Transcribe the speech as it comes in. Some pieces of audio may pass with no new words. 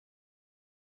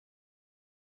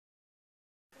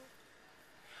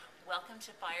welcome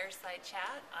to Fireside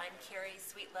Chat. I'm Carrie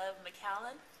Sweetlove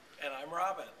McAllen. And I'm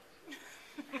Robin.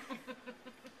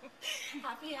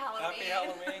 Happy Halloween. Happy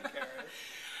Halloween, Carrie.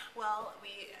 Well,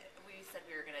 we said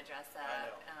we were going to dress up.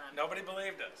 I know. Nobody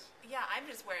believed us. Yeah, I'm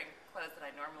just wearing clothes that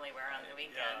I normally wear on the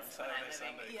weekends. Yeah, on Saturday,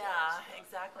 Sunday. Yeah,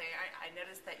 exactly. I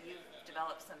noticed that you've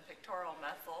developed some pictorial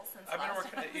muscle since I've been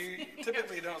last working. You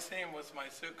typically don't see him with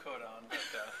my suit coat on, but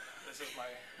this is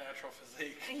my natural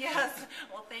physique. Yes.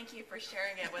 Well, thank you for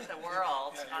sharing it with the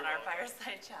world on our welcome.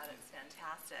 Fireside Chat. It's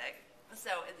fantastic.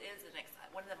 So it is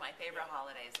one of my favorite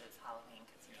holidays is Halloween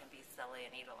because you can be silly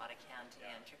and eat a lot of candy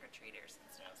and trick-or-treaters and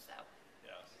stuff. Yes. So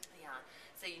Yes. yeah.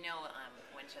 So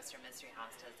Winchester Mystery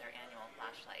House does their annual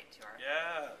flashlight tour.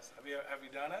 Yes. Have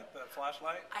you done it? The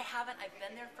flashlight? I haven't. I've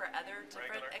been there for other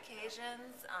different Regular?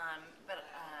 occasions, but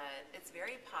it's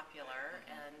very popular.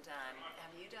 And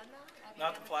have you done that? Have you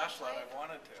Not done the flashlight. I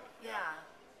wanted to. Yeah.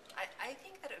 I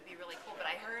think that it would be really cool, but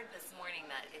I heard this morning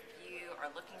that if you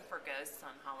are looking for ghosts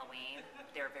on Halloween,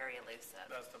 they're very elusive.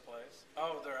 That's the place.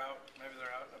 Oh, they're out. Maybe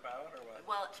they're out and about, or what?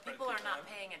 Well, Spread people are people not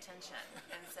in? paying attention,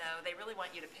 and so they really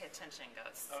want you to pay attention,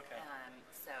 ghosts. Okay.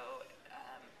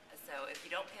 So if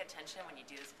you don't pay attention when you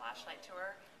do this flashlight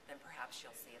tour, then perhaps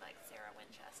you'll see like Sarah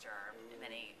Winchester or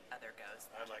many other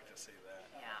ghosts. I'd like to see that.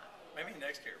 Yeah. Maybe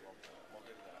next year we'll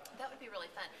do that. That would be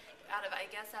really fun. Out of 110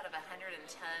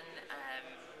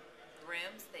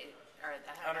 rooms, they are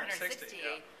 160. 160,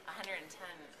 yeah. 110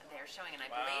 they're showing, and I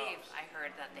Wow. believe I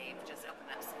heard that they've just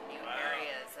opened up some new Wow.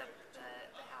 areas of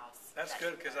the house. That's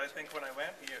good because I think when I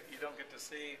went, you don't get to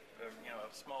see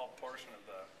a small portion of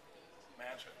the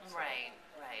mansion. So Right.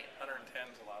 110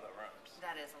 is a lot of rooms.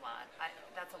 That is a lot.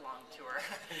 That's a long tour.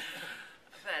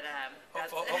 But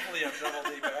Hopefully you have double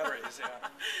D batteries. Yeah.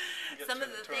 Get some to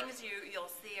of the tour. things you'll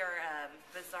see are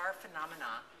bizarre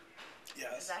phenomena.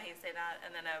 Yes. Is that how you say that?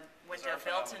 And then a window Bizarre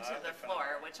built phenomena, into I the like floor,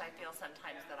 phenomena. which I feel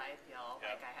sometimes that I feel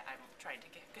Yeah. like I'm trying to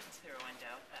get through a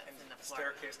window that's And in the the floor.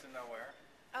 staircase to nowhere.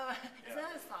 Oh, is Yeah.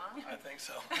 that a song? I think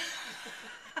so.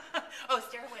 Oh,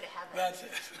 Stairway to Heaven. That's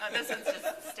it. This is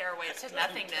just Stairway to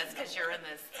Nothingness because you're in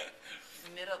this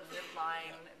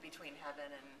midline between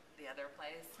heaven and the other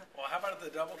place. Well, how about at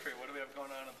the Doubletree? What do we have going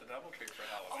on at the Doubletree for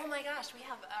Oh Halloween? my gosh, we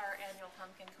have our annual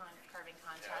pumpkin carving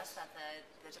contest Yes. at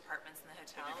the departments in the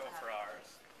hotel. Did you vote for ours?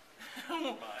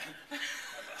 Mine.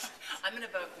 My best. I'm going to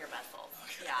vote for your vessels.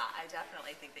 Okay. Yeah, I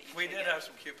definitely think that you We should did get- have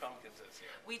some cute pumpkins this year.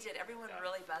 We did. Everyone Yeah.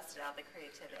 really busted out the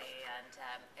creativity,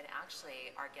 and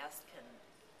actually our guests can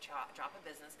drop a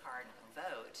business card and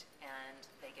vote, and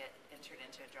they get entered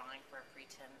into a drawing for a free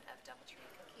tin of Doubletree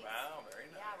cookies. Wow, very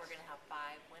nice. Yeah, we're going to have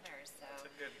 5 winners. So It's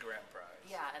a good grand prize.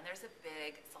 yeah, and there's a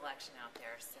big selection out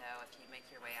there. So if you make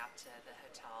your way out to the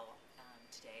hotel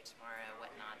today, tomorrow,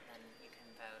 whatnot, then you can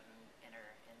vote and enter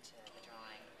into the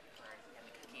drawing for yummy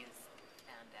cookies.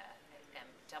 And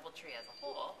Doubletree as a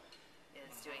whole is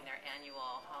doing their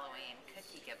annual Halloween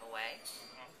cookie giveaway.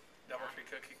 Doubletree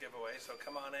Cookie giveaway. So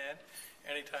come on in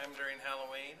anytime during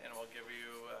Halloween, and we'll give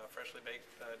you freshly baked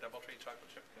Doubletree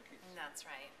chocolate chip cookies. And that's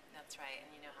right.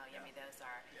 And you know how yummy those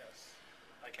are. Yes.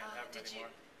 I can't have them Did you?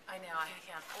 anymore. I know, I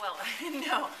can't. Well,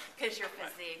 no, because your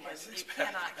physique, My is you six-pack.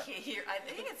 cannot keep. I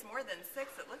think it's more than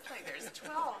 6. It looks like there's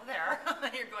 12 there.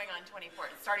 You're going on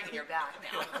 24. It's starting in your back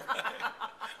now.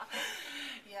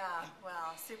 Yeah,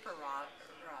 well, super Robin.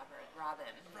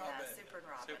 Yeah, super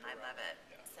Robin. Super I love it.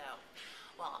 Yeah. So,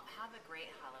 well, have a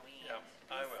great Halloween. Yeah,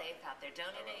 Be I will. safe out there.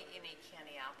 Don't I eat any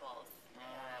candy apples I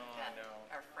that know.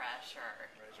 are fresh or.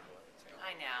 Razor blades. Yeah.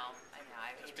 I know.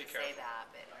 I Just hate be to say careful. that,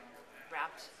 but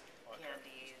wrapped Okay.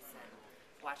 candies and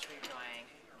watch where you're going,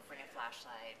 bring a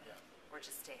flashlight, Yeah. or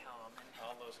just stay home. And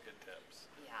All those good tips.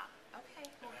 yeah. Okay.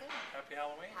 Well, good. Happy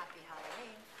Halloween. Happy Halloween.